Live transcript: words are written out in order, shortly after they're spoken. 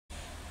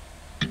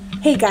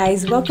Hey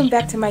guys, welcome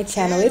back to my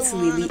channel. It's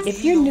Lily.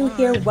 If you're new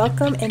here,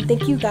 welcome and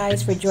thank you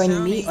guys for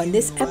joining me on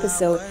this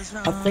episode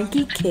of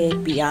Frankie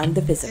Kid Beyond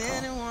the Physical.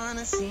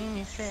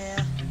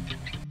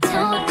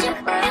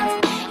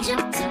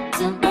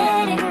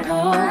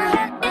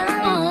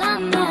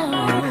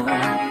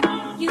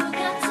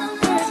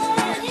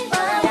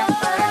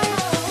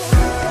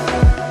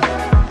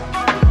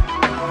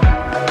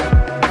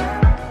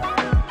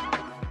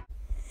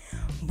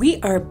 We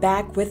are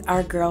back with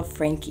our girl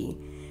Frankie.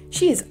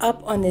 She is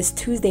up on this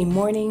Tuesday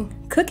morning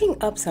cooking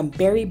up some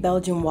berry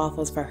Belgian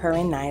waffles for her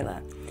and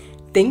Nyla,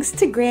 thanks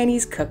to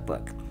Granny's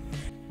cookbook.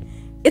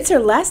 It's her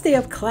last day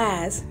of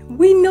class.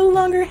 We no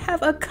longer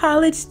have a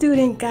college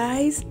student,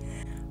 guys.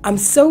 I'm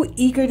so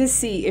eager to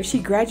see if she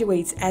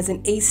graduates as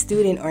an A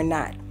student or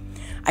not.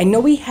 I know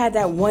we had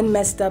that one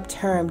messed up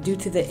term due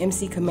to the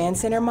MC Command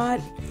Center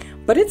mod,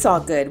 but it's all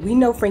good. We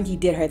know Frankie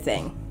did her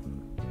thing.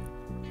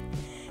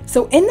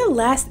 So in the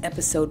last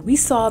episode, we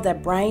saw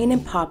that Brian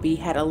and Poppy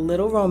had a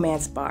little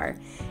romance bar,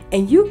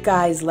 and you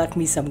guys left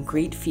me some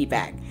great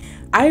feedback.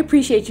 I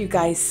appreciate you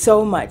guys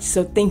so much,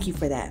 so thank you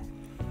for that.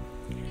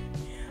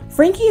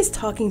 Frankie is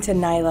talking to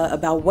Nyla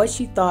about what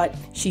she thought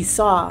she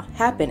saw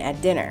happen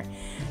at dinner.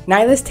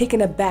 Nyla's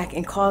taken aback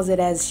and calls it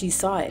as she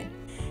saw it.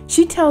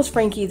 She tells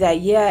Frankie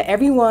that yeah,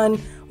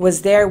 everyone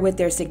was there with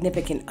their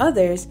significant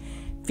others,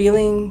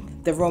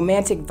 feeling the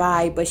romantic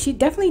vibe, but she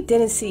definitely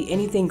didn't see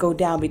anything go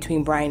down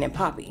between Brian and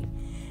Poppy.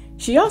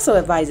 She also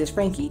advises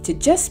Frankie to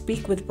just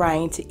speak with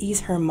Brian to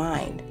ease her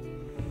mind.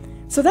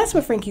 So that's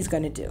what Frankie's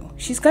going to do.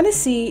 She's going to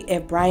see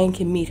if Brian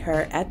can meet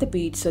her at the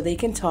beach so they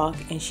can talk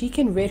and she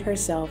can rid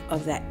herself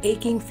of that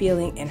aching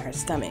feeling in her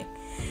stomach.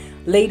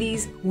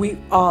 Ladies,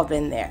 we've all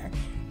been there,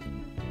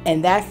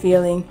 and that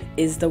feeling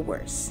is the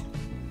worst.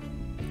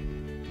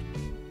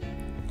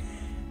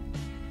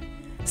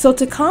 So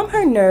to calm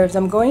her nerves,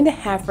 I'm going to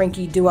have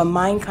Frankie do a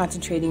mind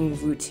concentrating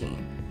routine.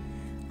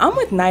 I'm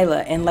with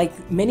Nyla, and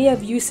like many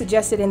of you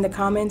suggested in the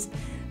comments,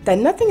 that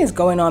nothing is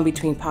going on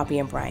between Poppy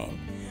and Brian.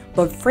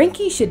 But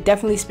Frankie should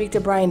definitely speak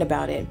to Brian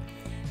about it.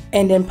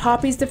 And in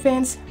Poppy's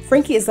defense,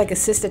 Frankie is like a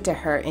sister to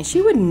her, and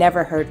she would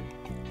never hurt,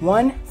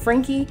 one,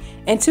 Frankie,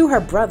 and two,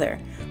 her brother.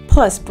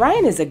 Plus,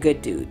 Brian is a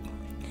good dude.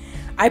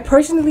 I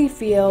personally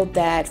feel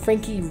that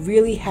Frankie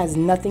really has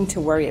nothing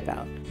to worry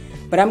about.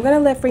 But I'm going to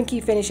let Frankie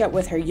finish up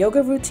with her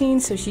yoga routine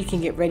so she can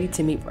get ready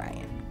to meet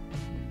Brian.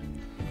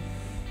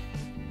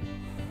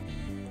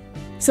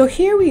 So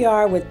here we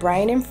are with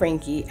Brian and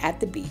Frankie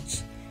at the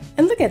beach.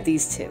 And look at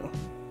these two.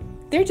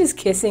 They're just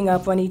kissing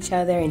up on each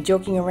other and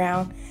joking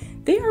around.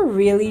 They are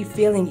really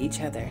feeling each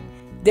other.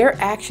 Their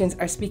actions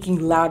are speaking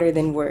louder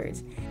than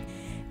words.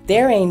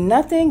 There ain't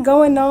nothing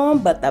going on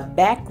but the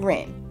back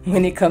rent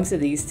when it comes to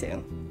these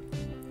two.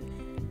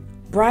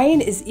 Brian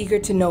is eager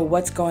to know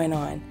what's going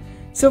on.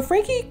 So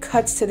Frankie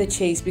cuts to the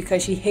chase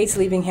because she hates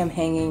leaving him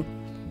hanging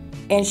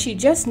and she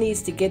just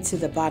needs to get to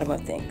the bottom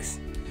of things.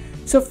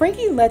 So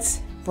Frankie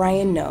lets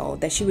Brian know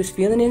that she was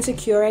feeling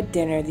insecure at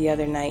dinner the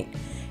other night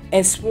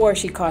and swore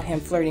she caught him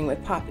flirting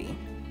with Poppy.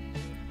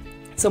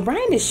 So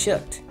Brian is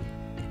shook.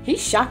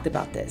 He's shocked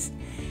about this.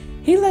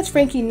 He lets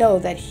Frankie know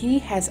that he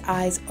has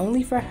eyes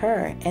only for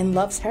her and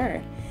loves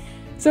her.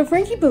 So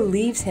Frankie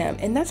believes him,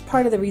 and that's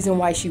part of the reason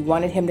why she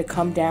wanted him to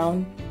come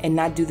down and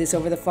not do this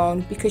over the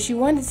phone, because she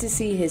wanted to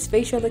see his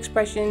facial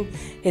expression,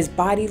 his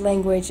body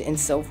language, and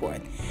so forth.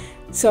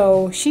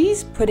 So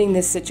she's putting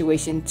this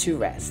situation to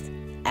rest,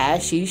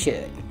 as she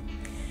should.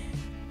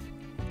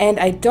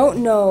 And I don't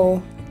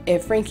know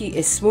if Frankie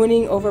is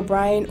swooning over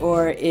Brian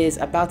or is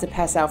about to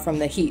pass out from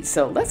the heat,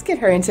 so let's get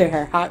her into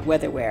her hot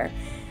weather wear.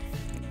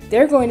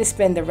 They're going to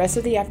spend the rest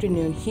of the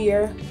afternoon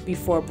here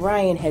before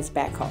Brian heads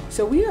back home.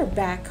 So we are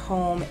back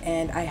home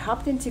and I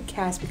hopped into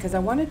Cass because I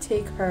want to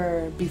take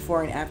her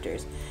before and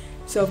afters.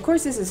 So of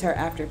course this is her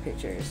after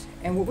pictures.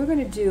 And what we're going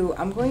to do,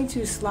 I'm going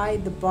to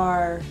slide the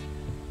bar.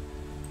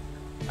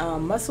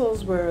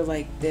 Muscles were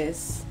like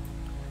this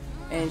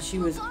and she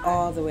was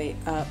all the way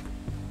up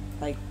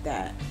like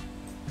that.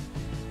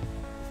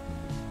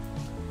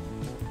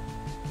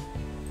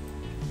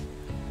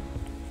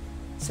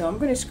 So I'm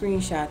going to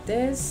screenshot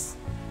this.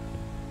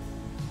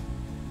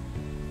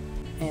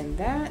 And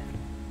that,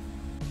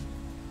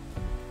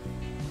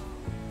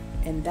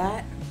 and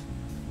that,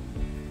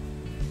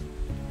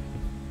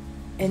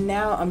 and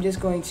now I'm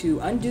just going to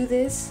undo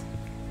this,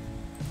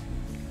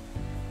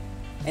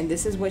 and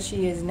this is what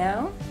she is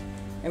now,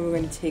 and we're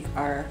going to take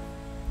our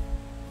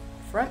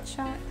front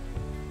shot,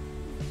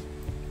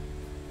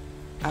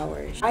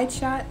 our side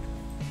shot,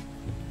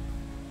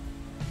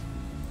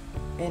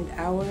 and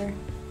our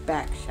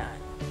back shot.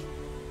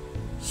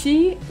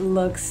 She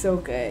looks so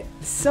good,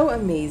 so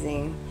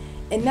amazing.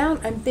 And now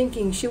I'm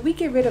thinking, should we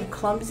get rid of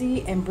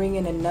clumsy and bring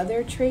in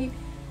another trait?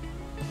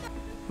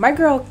 My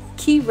girl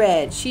Key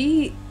Red,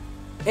 she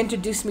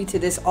introduced me to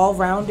this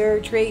all-rounder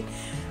trait.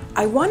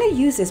 I want to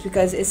use this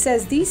because it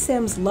says these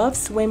Sims love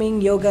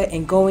swimming, yoga,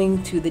 and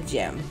going to the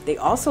gym. They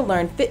also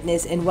learn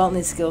fitness and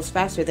wellness skills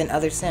faster than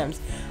other Sims.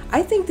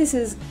 I think this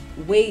is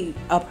way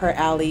up her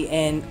alley,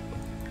 and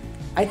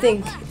I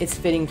think it's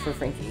fitting for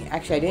Frankie.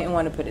 Actually, I didn't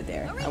want to put it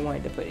there. I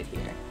wanted to put it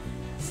here.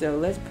 So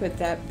let's put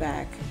that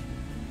back.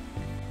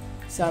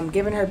 So I'm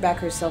giving her back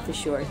her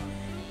self-assured.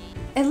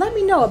 And let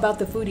me know about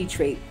the foodie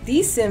trait.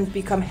 These Sims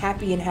become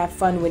happy and have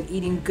fun when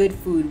eating good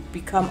food,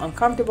 become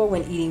uncomfortable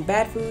when eating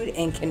bad food,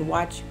 and can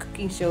watch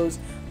cooking shows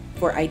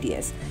for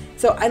ideas.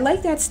 So I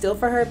like that still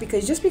for her,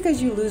 because just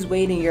because you lose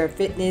weight and you're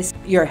fitness,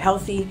 you're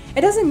healthy,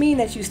 it doesn't mean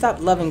that you stop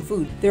loving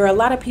food. There are a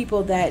lot of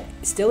people that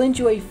still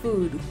enjoy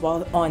food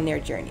while on their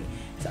journey.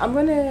 So I'm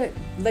gonna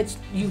let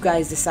you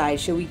guys decide,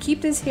 should we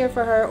keep this here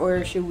for her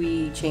or should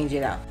we change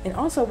it out? And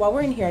also while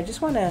we're in here, I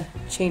just wanna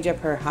change up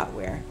her hot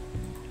wear.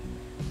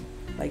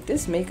 Like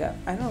this makeup,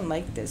 I don't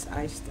like this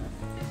eye stuff.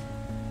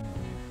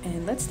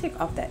 And let's take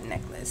off that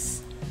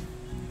necklace.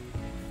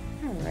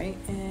 All right,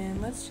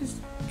 and let's just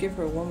give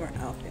her one more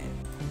outfit.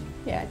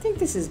 Yeah, I think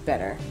this is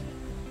better.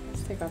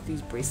 Let's take off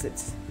these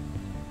bracelets.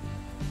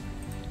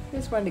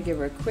 Just wanted to give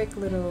her a quick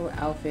little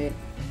outfit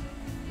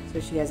so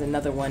she has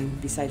another one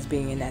besides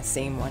being in that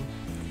same one.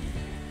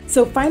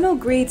 So final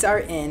grades are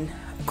in.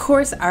 Of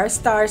course, our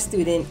star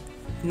student,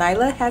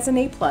 Nyla, has an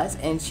A+,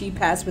 and she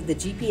passed with the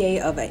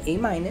GPA of an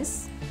A-.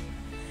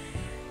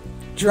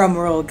 Drum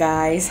roll,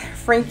 guys.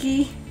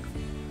 Frankie.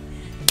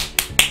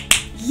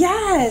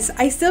 Yes!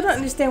 I still don't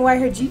understand why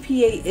her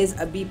GPA is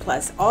a B+.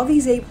 All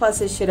these A+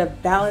 should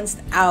have balanced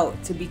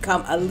out to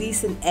become at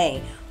least an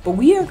A. But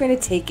we are going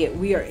to take it.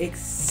 We are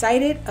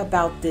excited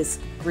about this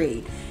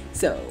grade.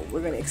 So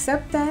we're going to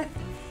accept that.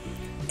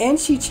 And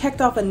she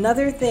checked off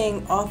another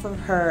thing off of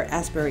her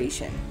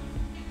aspiration.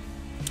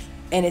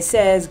 And it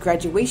says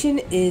graduation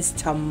is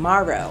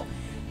tomorrow.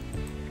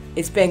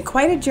 It's been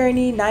quite a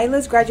journey.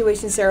 Nyla's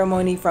graduation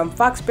ceremony from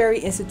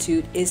Foxbury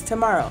Institute is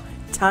tomorrow.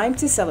 Time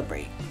to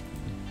celebrate.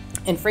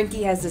 And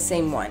Frankie has the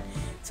same one.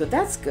 So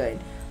that's good.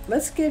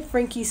 Let's give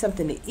Frankie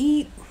something to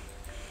eat.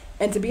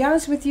 And to be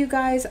honest with you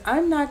guys,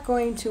 I'm not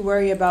going to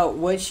worry about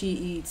what she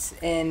eats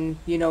and,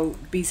 you know,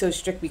 be so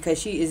strict, because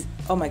she is,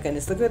 oh my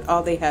goodness, look at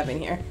all they have in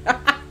here.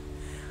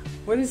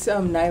 What is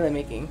Nyla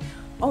making?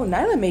 Oh,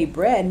 Nyla made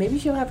bread. Maybe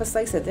she'll have a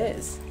slice of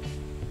this.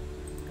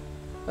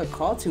 A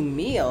call to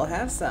meal.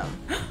 Have some.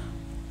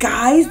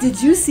 Guys,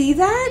 did you see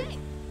that?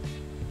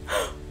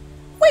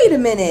 Wait a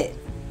minute.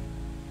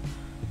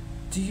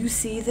 Do you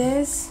see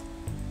this?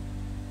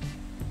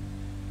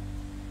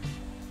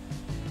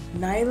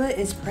 Nyla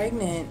is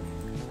pregnant.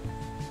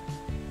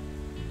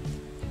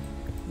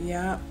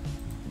 Yeah.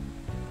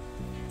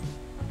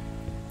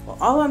 Well,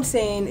 all I'm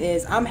saying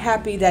is I'm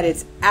happy that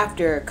it's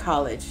after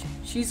college.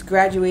 She's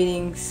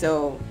graduating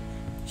so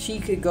she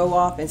could go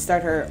off and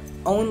start her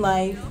own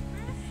life.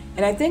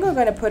 And I think we're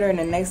going to put her in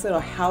a nice little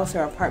house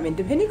or apartment.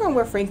 Depending on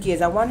where Frankie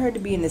is, I want her to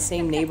be in the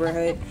same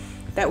neighborhood.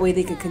 That way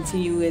they could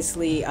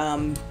continuously,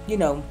 you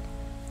know,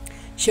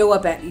 show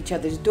up at each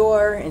other's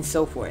door and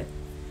so forth.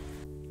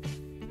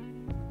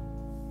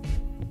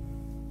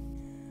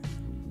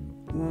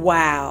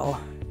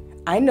 Wow.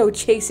 I know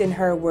Chase and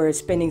her were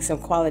spending some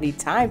quality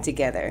time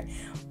together,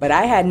 but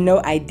I had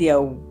no idea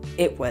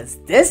it was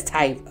this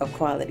type of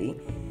quality,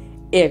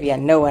 if you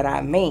know what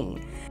I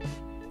mean.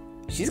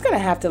 She's gonna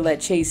have to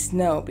let Chase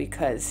know,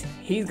 because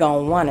he's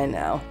gonna wanna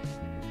know.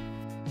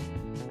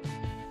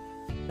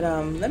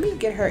 But, let me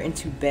get her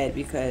into bed,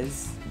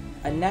 because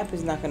a nap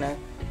is not gonna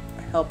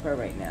help her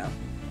right now.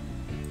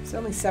 It's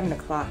only 7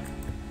 o'clock.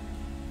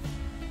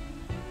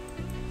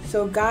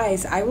 So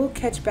guys, I will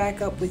catch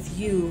back up with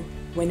you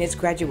when it's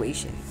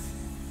graduation.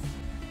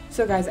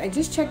 So guys, I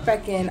just checked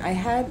back in. I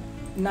had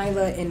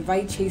Nyla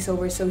invite Chase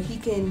over so she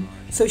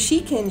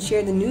can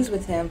share the news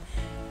with him.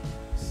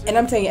 And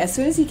I'm telling you, as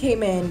soon as he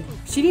came in,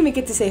 she didn't even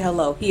get to say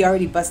hello. He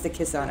already busted a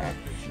kiss on her.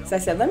 So I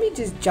said, let me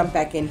just jump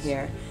back in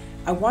here.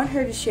 I want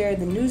her to share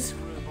the news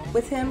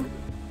with him.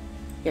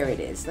 Here it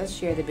is. Let's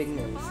share the big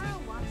news.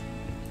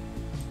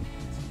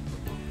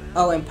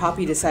 Oh, and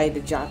Poppy decided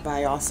to drop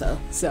by also.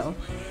 So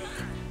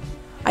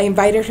I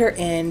invited her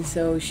in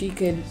so she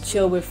could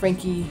chill with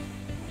Frankie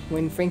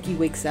when Frankie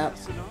wakes up.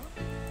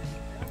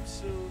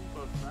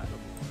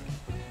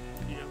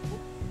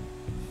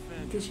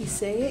 Did she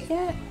say it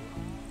yet?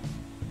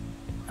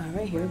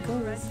 Alright, here it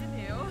goes.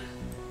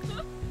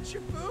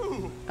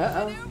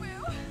 Uh-oh.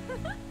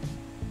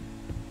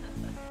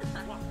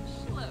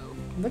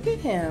 Look at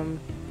him.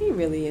 He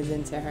really is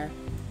into her.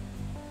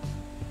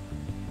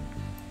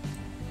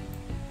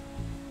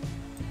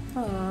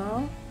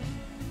 Aww.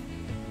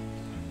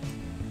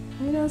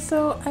 You know,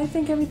 so I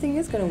think everything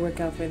is going to work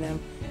out for them.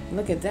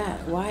 Look at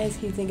that. Why is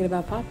he thinking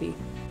about Poppy?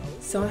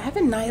 So I'm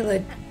having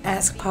Nyla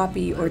ask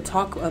Poppy or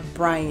talk of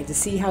Brian to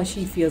see how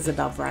she feels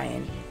about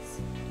Brian.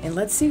 And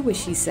let's see what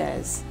she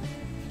says.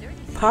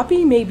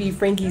 Poppy may be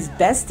Frankie's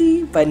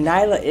bestie, but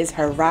Nyla is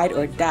her ride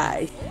or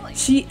die.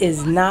 She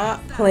is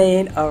not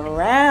playing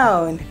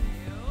around.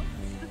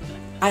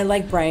 I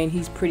like Brian.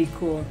 He's pretty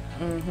cool.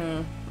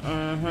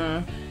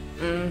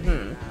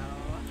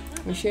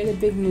 We share the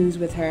big news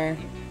with her.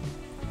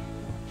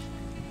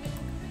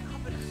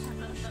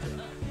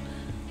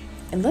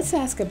 And let's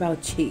ask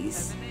about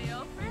Chase.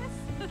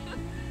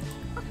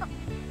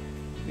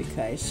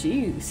 Because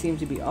she seems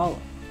to be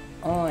all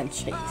on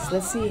Chase.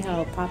 Let's see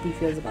how Poppy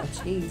feels about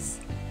Chase.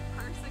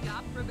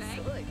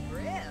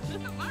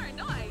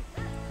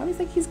 Poppy's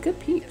like, he's good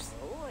peeps.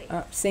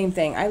 Same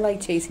thing. I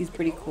like Chase. He's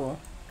pretty cool.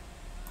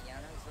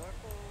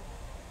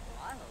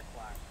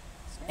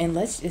 And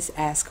let's just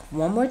ask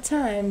one more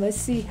time. Let's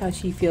see how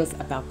she feels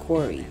about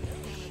Corey.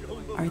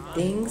 Are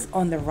things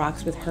on the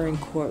rocks with her and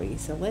Corey?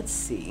 So let's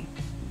see.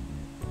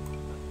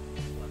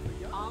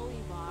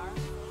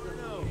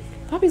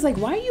 Poppy's like,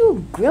 why are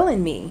you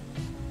grilling me?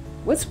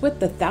 What's with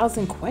the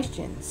 1,000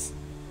 questions?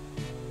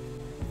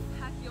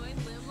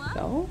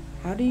 So,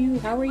 how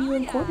are you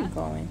and Corey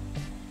going?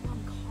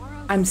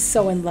 I'm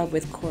so in love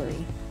with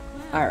Corey.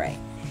 Alright.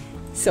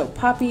 So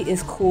Poppy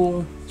is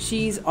cool.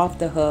 She's off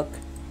the hook.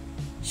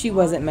 She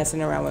wasn't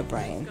messing around with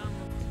Brian.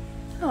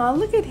 Oh,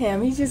 look at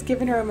him. He's just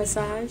giving her a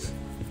massage.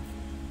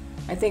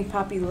 I think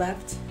Poppy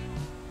left.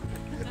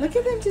 Look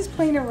at them just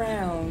playing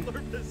around.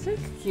 They're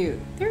cute.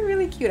 They're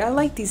really cute. I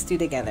like these two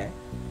together.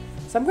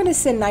 So I'm going to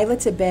send Nyla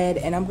to bed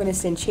and I'm going to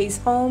send Chase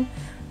home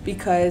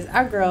because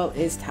our girl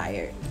is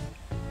tired.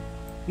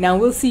 Now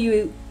we'll see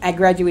you at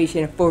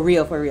graduation for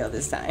real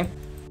this time.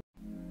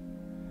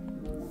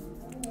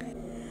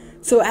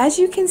 So as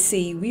you can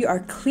see, we are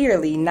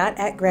clearly not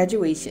at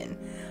graduation.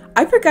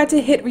 I forgot to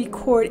hit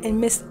record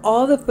and missed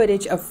all the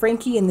footage of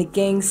Frankie and the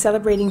gang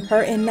celebrating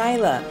her and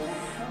Nyla.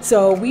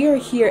 So we are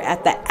here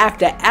at the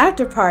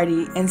after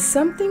party and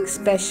something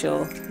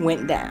special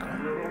went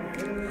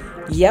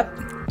down. Yep,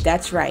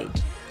 that's right.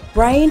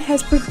 Brian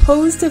has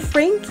proposed to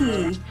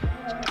Frankie.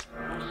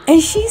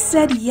 And she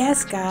said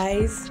yes,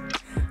 guys.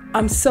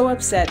 I'm so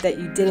upset that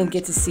you didn't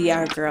get to see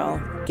our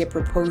girl get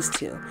proposed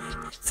to.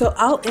 So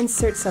I'll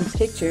insert some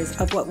pictures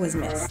of what was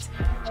missed.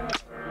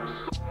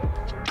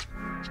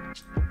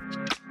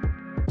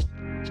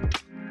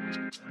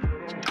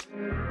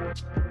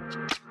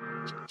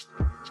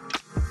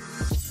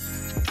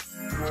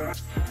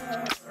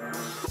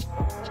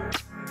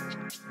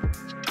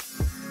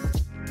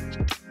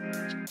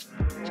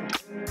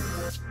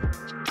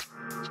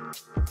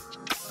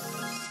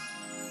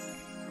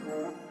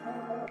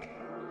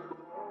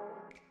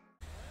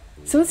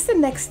 So it's the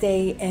next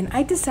day and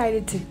I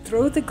decided to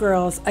throw the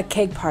girls a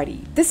keg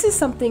party. This is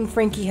something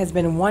Frankie has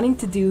been wanting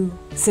to do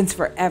since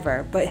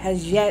forever, but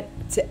has yet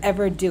to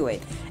ever do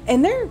it.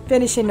 And they're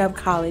finishing up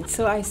college,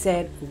 so I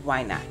said,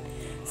 why not?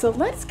 So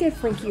let's get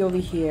Frankie over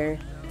here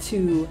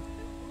to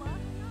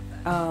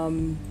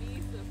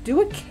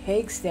do a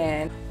keg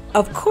stand,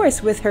 of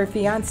course with her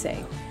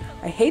fiance.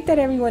 I hate that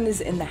everyone is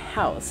in the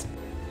house.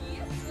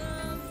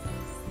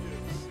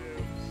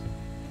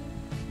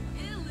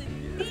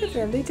 Look at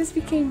them, they just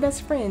became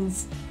best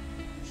friends.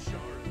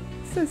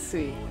 So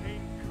sweet.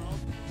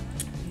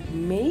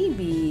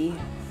 Maybe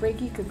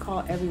Frankie could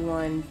call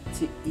everyone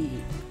to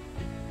eat.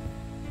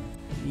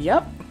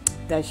 Yup,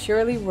 that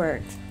surely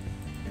worked.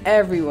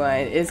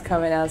 Everyone is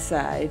coming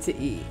outside to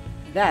eat.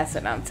 That's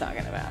what I'm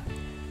talking about.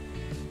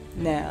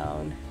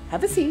 Now,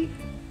 have a seat.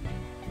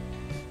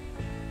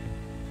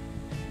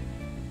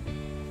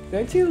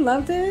 Don't you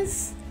love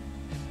this?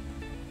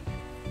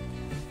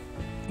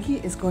 He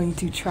is going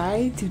to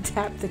try to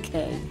tap the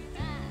keg.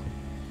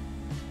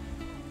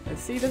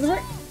 Let's see, does it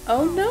work?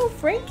 Oh no,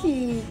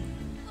 Frankie!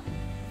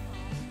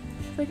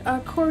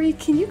 Like, Corey,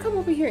 can you come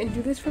over here and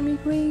do this for me,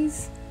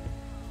 please?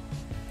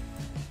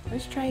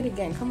 Let's try it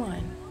again, come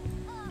on.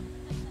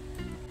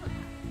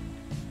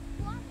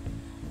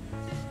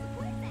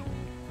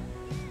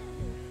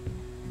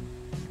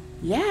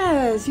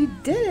 Yes, you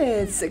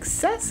did it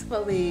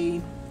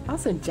successfully.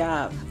 Awesome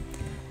job.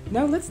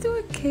 Now let's do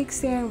a cake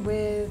stand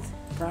with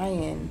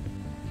Brian.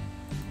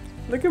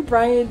 Look at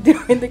Brian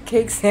doing the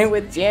cake stand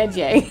with Jan.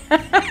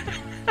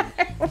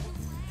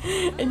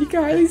 And you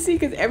can hardly see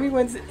because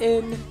everyone's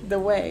in the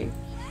way.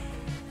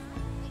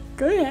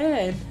 Go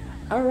ahead.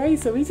 Alright,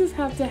 so we just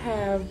have to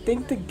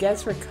thank the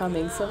guests for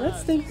coming. So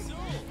let's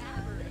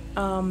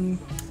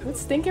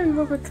thank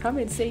everyone for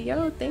coming. Say,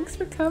 yo, thanks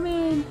for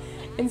coming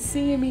and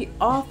seeing me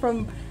off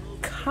from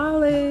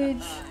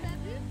college.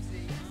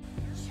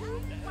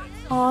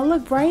 Oh,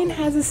 look, Brian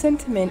has a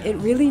sentiment. It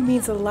really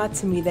means a lot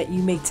to me that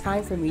you make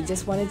time for me. I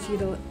just wanted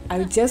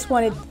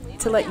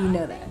to let you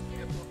know that.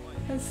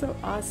 That's so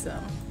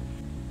awesome.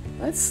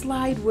 Let's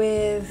slide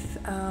with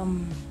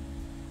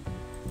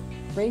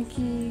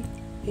Frankie,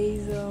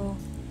 Hazel,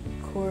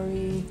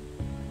 Corey.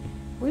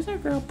 Where's our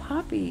girl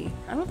Poppy?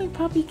 I don't think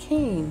Poppy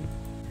came.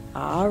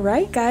 All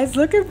right, guys,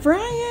 look at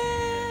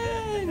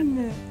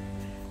Brian.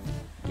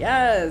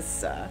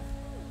 Yes.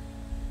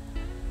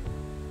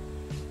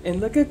 And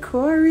look at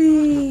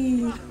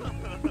Corey.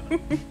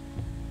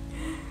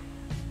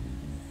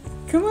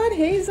 Come on,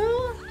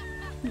 Hazel.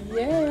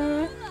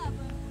 Yeah.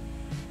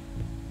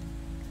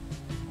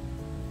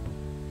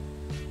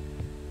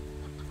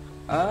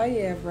 Oh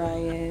yeah,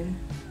 Brian.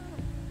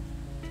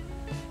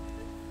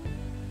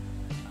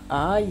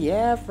 Oh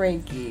yeah,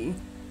 Frankie.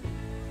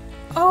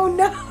 Oh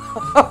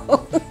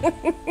no!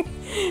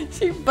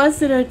 She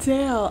busted her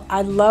tail.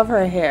 I love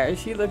her hair.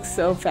 She looks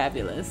so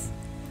fabulous.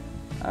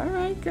 All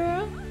right,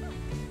 girl.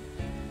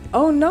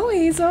 Oh no,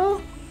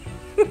 Hazel.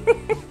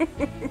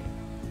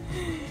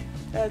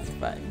 That's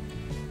fun.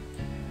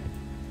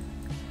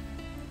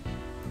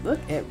 Look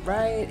at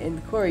Ryan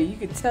and Corey. You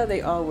can tell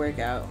they all work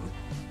out.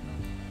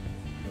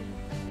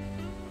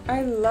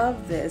 I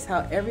love this,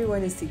 how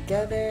everyone is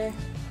together.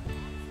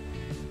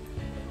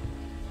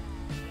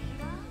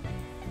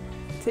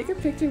 Take a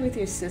picture with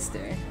your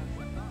sister.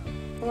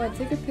 Come on,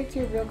 take a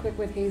picture real quick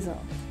with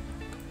Hazel.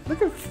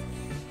 Look at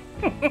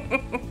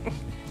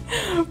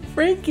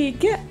Frankie,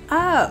 get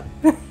up.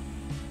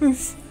 You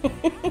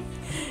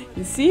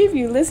see, if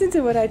you listen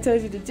to what I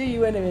told you to do,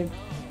 you wouldn't have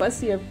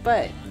busted your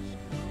butt.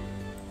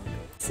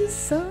 This is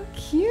so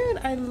cute.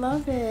 I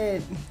love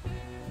it.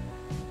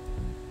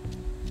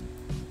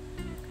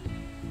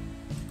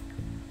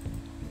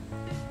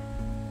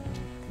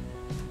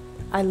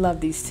 I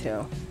love these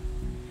two.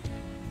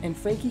 And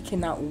Frankie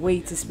cannot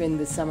wait to spend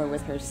the summer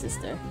with her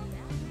sister.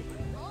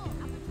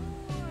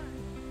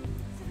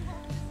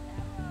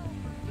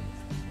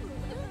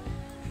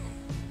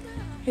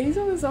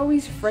 Hazel is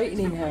always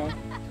frightening her.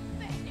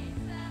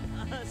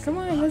 Come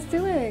on, let's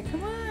do it.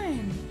 Come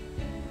on.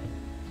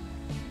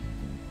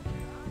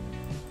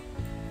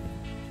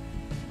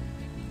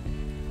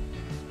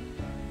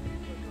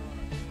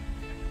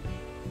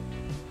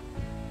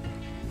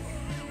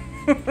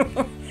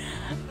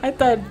 I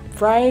thought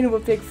Brian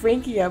would pick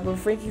Frankie up, but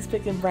Frankie's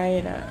picking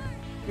Brian up.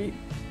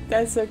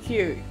 That's so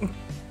cute.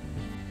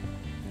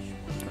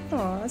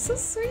 Aw, so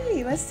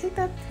sweet. Let's take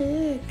that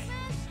pic.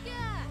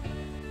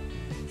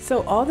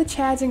 So all the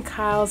Chads and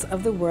Kyles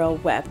of the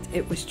world wept.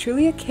 It was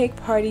truly a cake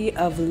party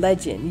of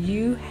legend.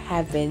 You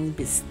have been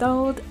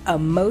bestowed a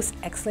most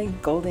excellent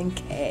golden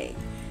cake.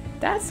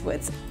 That's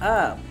what's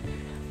up.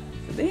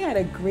 So they had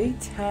a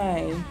great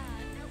time.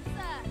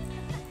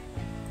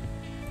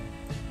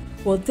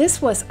 Well,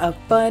 this was a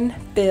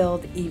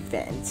fun-filled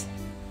event.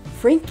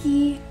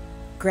 Frankie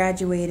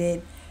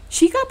graduated,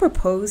 she got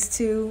proposed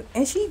to,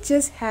 and she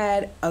just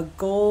had a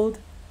gold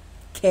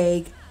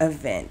cake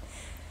event.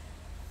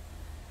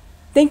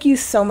 Thank you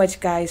so much,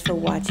 guys, for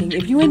watching.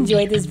 If you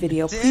enjoyed this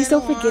video, please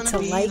don't forget to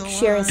like,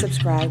 share, and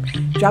subscribe.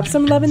 Drop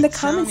some love in the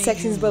comment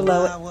sections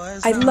below.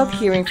 I love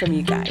hearing from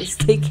you guys.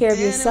 Take care of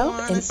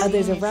yourself and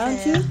others around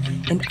you,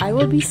 and I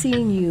will be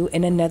seeing you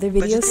in another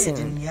video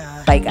soon.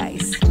 Bye,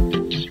 guys.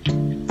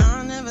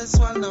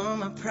 Swallow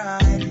my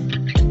pride.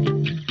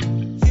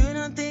 You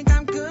don't think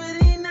I'm good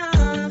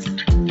enough.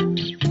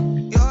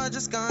 You're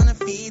just gonna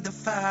feed the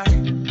fire.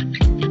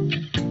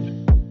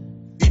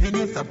 Even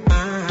if I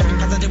burn,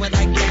 cause I do it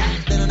like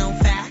that. Little known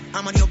fact,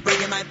 I'm on your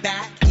breaking my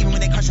back. Even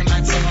when they crushing my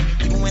tail,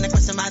 even when I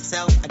question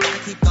myself, I gotta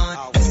keep going.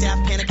 Every step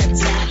panic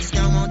attacks,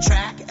 now I'm on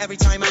track. Every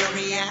time I don't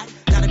react,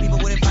 a lot of people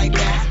wouldn't fight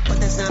back, but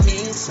that's not me,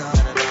 so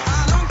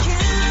I don't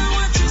care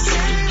what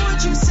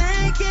you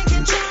say, can't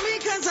control me,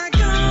 cause I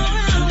go.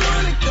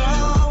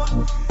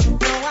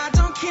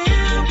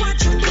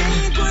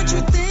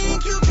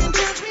 You can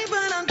judge me,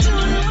 but I'm doing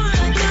what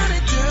I gotta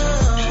do.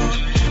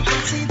 I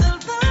see the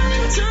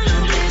light,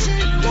 tunnel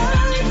vision.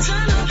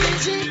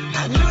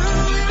 I know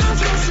where I'm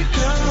supposed to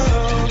go.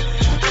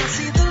 I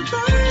see the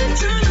light,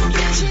 tunnel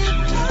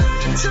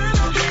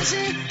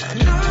vision. I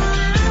know